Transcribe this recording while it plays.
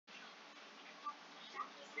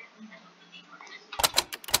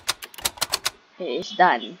It is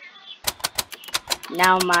done.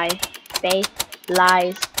 Now my faith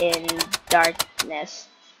lies in darkness. ...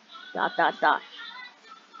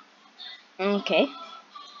 Okay.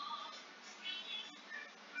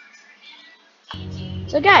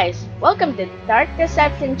 So guys, welcome to Dark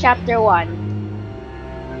Deception Chapter 1.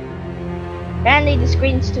 Apparently the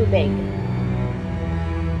screen's too big.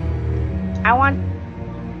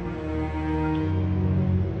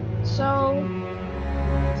 So,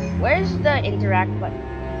 where's the interact button?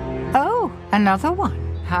 Oh, another one.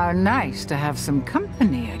 How nice to have some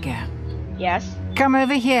company again. Yes? Come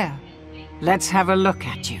over here. Let's have a look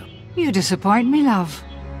at you. You disappoint me, love.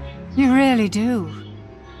 You really do.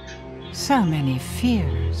 So many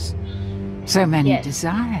fears. So many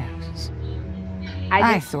desires.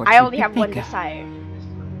 I only have one desire.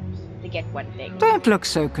 To get one thing. Don't look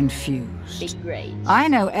so confused. Big grades. I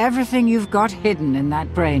know everything you've got hidden in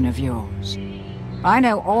that brain of yours. I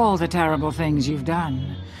know all the terrible things you've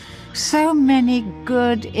done. So many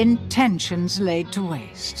good intentions laid to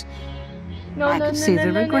waste. I can see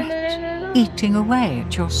the regret eating away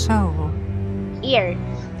at your soul. Ear.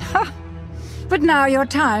 But now your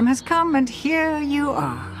time has come and here you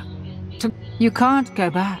are. You can't go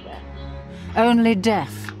back. Only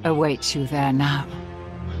death awaits you there now.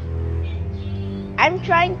 I'm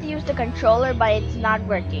trying to use the controller, but it's not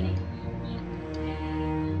working.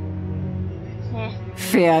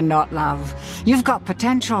 Fear not, love. You've got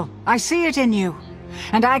potential. I see it in you.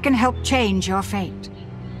 And I can help change your fate.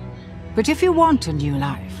 But if you want a new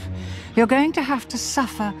life, you're going to have to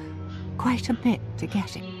suffer quite a bit to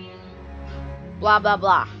get it. Blah, blah,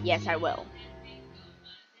 blah. Yes, I will.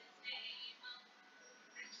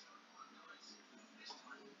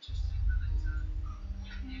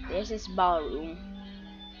 This is ballroom.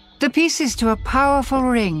 The pieces to a powerful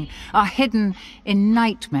ring are hidden in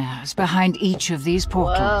nightmares behind each of these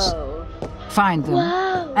portals. Whoa. Find them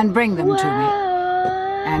and bring them to me,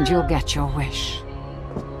 and you'll get your wish.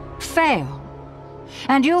 Fail,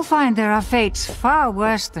 and you'll find there are fates far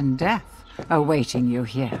worse than death awaiting you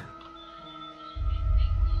here.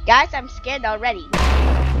 Guys, I'm scared already.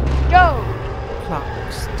 Go!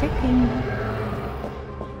 Clock's ticking.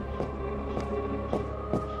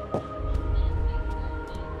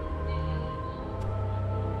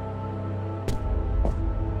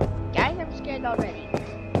 Guys, I'm scared already.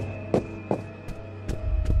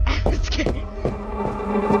 I'm scared.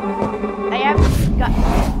 I haven't got...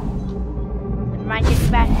 Never mind,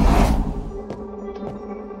 get back.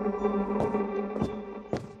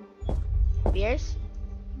 Beers?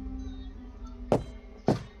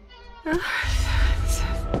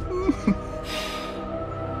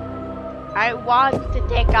 I want to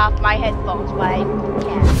take off my headphones, but I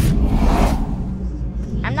can't.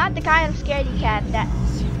 I'm not the kind of scaredy cat that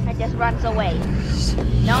just runs away.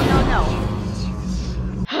 No, no, no.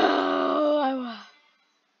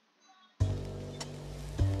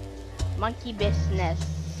 Monkey business.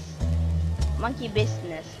 Monkey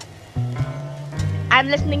business. I'm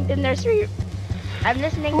listening to nursery. I'm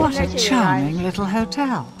listening to nursery What a charming rhymes. little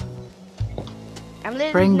hotel.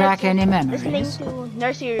 Bring back any memories. Listening to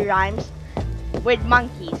nursery rhymes with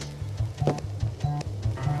monkeys.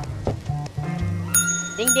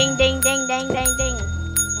 Ding ding ding ding ding ding ding.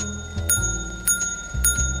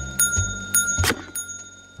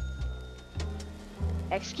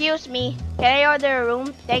 Excuse me, can I order a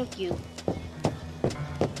room? Thank you.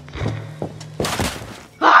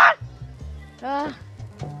 Ah!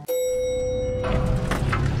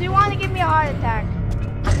 Do you want to give me a heart attack?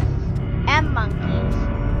 And monkeys.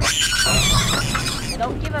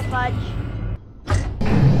 Don't give a fudge.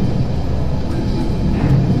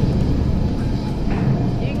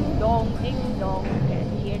 Ding dong, can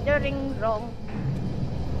you hear the ring dong?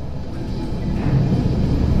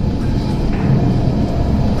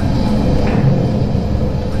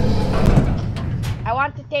 I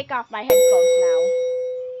want to take off my headphones now.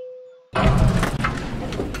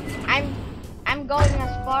 I'm going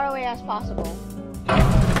as far away as possible.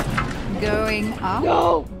 Going up?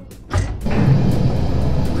 No!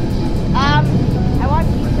 I want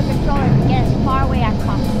to use the controller to get as far away as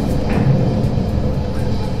possible.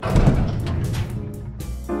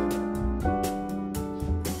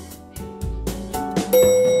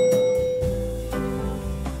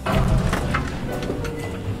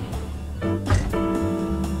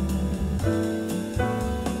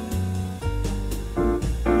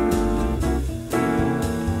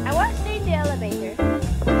 I want to stay in the elevator.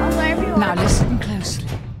 Also, everyone. Now listen closely.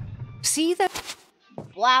 See the...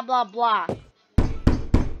 Blah, blah, blah.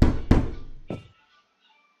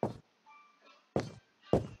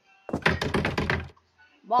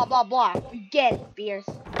 Blah, blah, blah. Forget it, Fierce.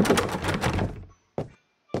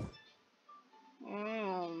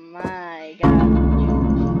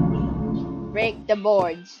 the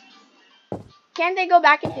boards. Can't they go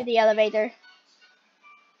back into the elevator?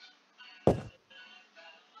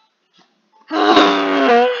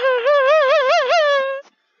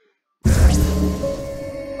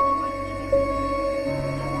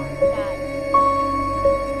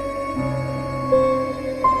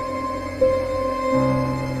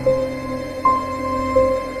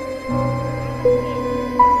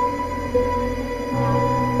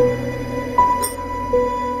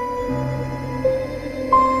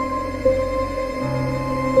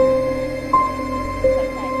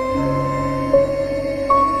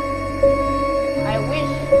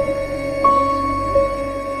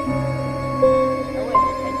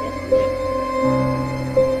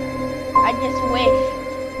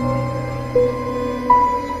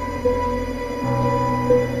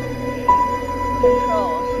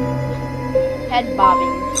 Head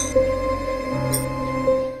bobbing.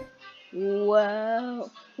 Whoa.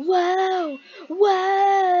 Whoa.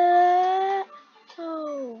 Whoa.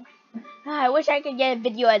 Oh. I wish I could get a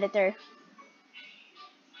video editor.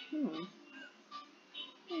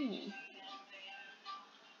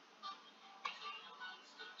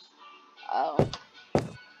 Oh.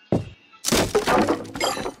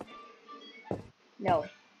 No.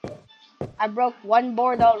 I broke one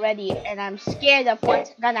board already and I'm scared of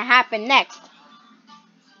what's gonna happen next.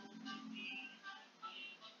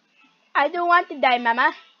 I don't want to die,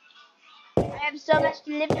 Mama. I have so much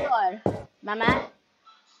to live for, Mama.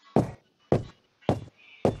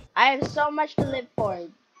 I have so much to live for.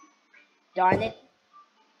 Darn it.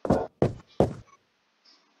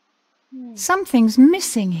 Something's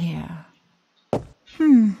missing here.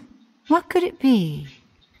 What could it be?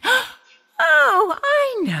 Oh,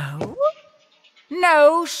 I know.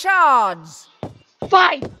 No shards.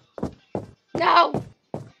 Fine. No.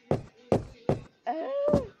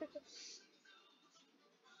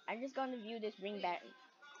 I'm just gonna view this ring back.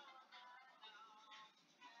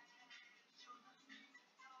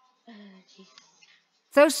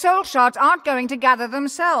 Those soul shards aren't going to gather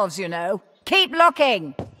themselves, you know. Keep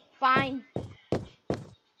looking. Fine.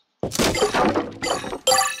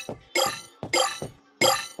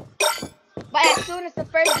 But as soon as the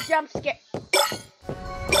first jump scare...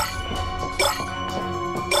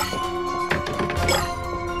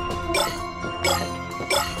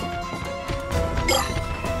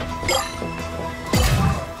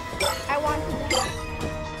 I want to die.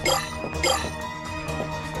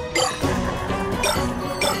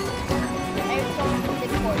 I have so much to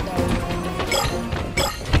live for, though.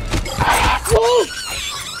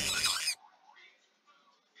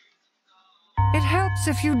 It helps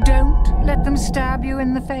if you don't let them stab you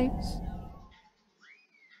in the face.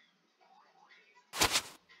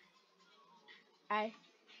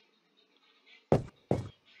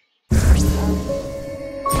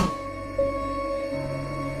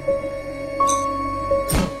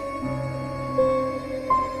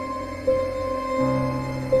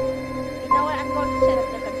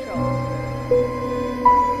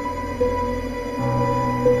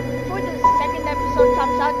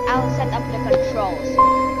 I'll set up the controls.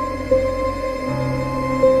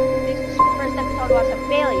 This first episode was a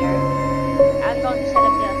failure. I'm going to set up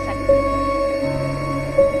the second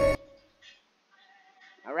episode.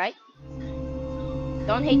 Alright?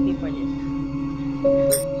 Don't hate me for this.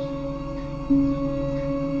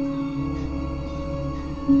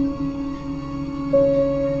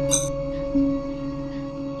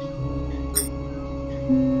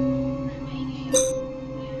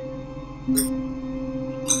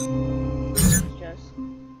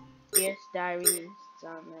 Diary,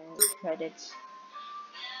 credits.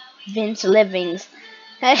 Vince Livings.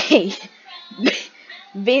 Hey!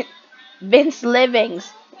 Vince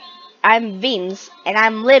Livings. I'm Vince, and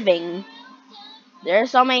I'm living. There are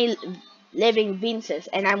so many living Vinces,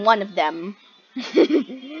 and I'm one of them.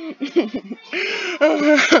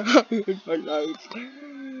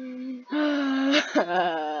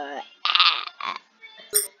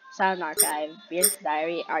 Sound archive. Vince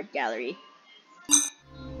Diary, art gallery.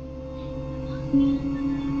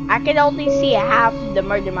 I can only see half the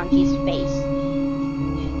murder monkey's face.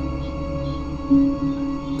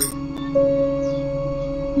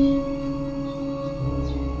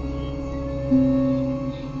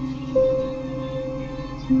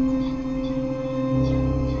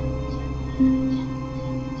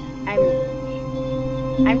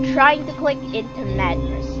 I'm trying to click into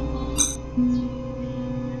madness.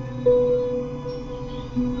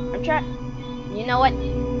 I'm trying. You know what?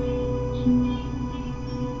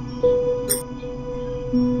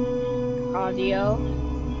 Audio.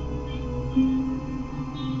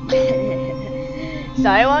 So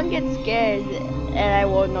I won't get scared and I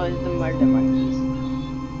won't notice the murder monkeys.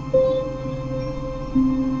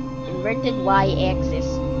 inverted y-axis.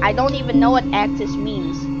 I don't even know what axis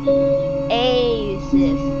means.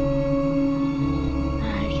 Axis.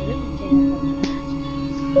 I should really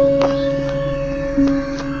say that.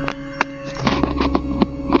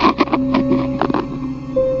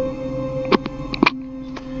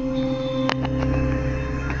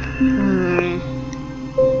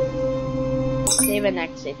 Save and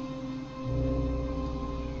exit.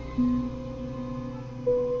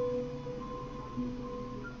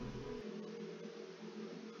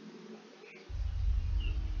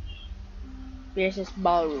 Here's this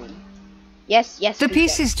ballroom. Yes. The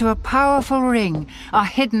pieces to a powerful ring are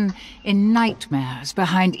hidden in nightmares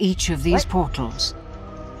behind each of these portals.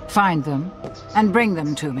 Find them and bring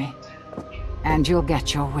them to me, and you'll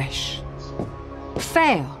get your wish.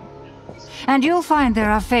 Fail, and you'll find there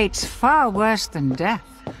are fates far worse than death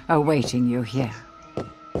awaiting you here.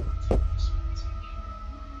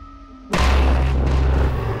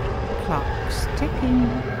 Clock's ticking.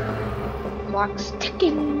 Clock's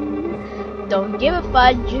ticking. Don't give a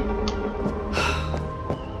fudge.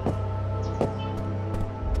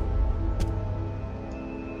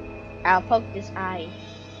 I'll poke this eye.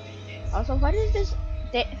 Also, why does this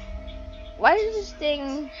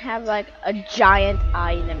thing have like a giant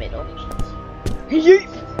eye in the middle? Yeet!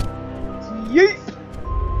 Yeet!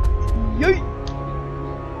 Yeet!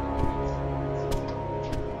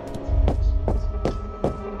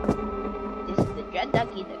 This is the Dread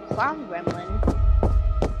Ducky, the Clown Gremlin.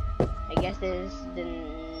 I guess this is the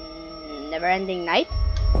Never-Ending Night.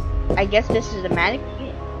 I guess this is the manic.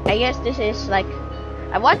 I guess this is like.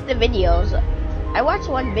 I watched the videos. I watched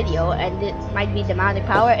one video, and it might be Demonic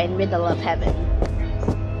Power and Riddle of Heaven.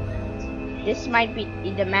 This might be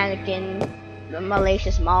the mannequin, the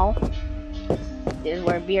Malicious Mall. This is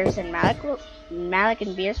where Beers and Malik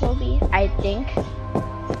and Beers will be, I think.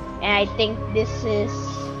 And I think this is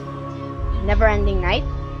Never-Ending Night.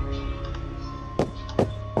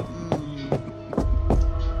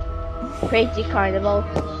 Crazy Carnival.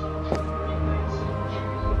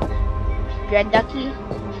 Dread Ducky.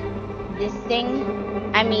 This thing,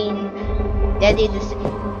 I mean, that is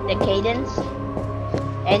the cadence,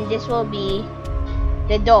 and this will be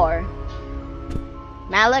the door.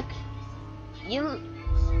 Malik, you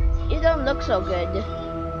don't look so good.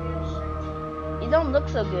 You don't look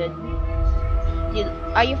so good.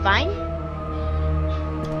 Are you fine?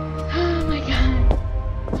 Oh my god,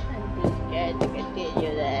 I'm too scared to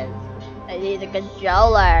continue this. I need a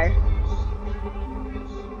controller.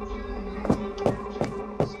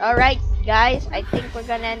 Alright guys, I think we're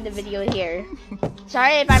gonna end the video here.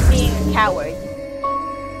 Sorry if I'm being a coward.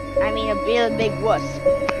 I mean a real big wuss.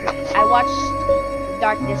 I watched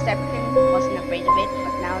Dark Deception, wasn't afraid of it,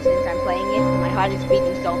 but now since I'm playing it, my heart is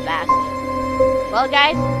beating so fast. Well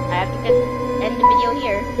guys, I have to end the video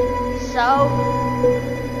here. So,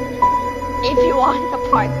 if you want a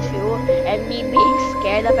part 2 and me being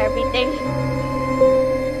scared of everything,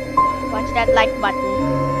 punch that like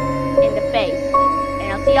button in the face.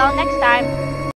 I'll see y'all next time.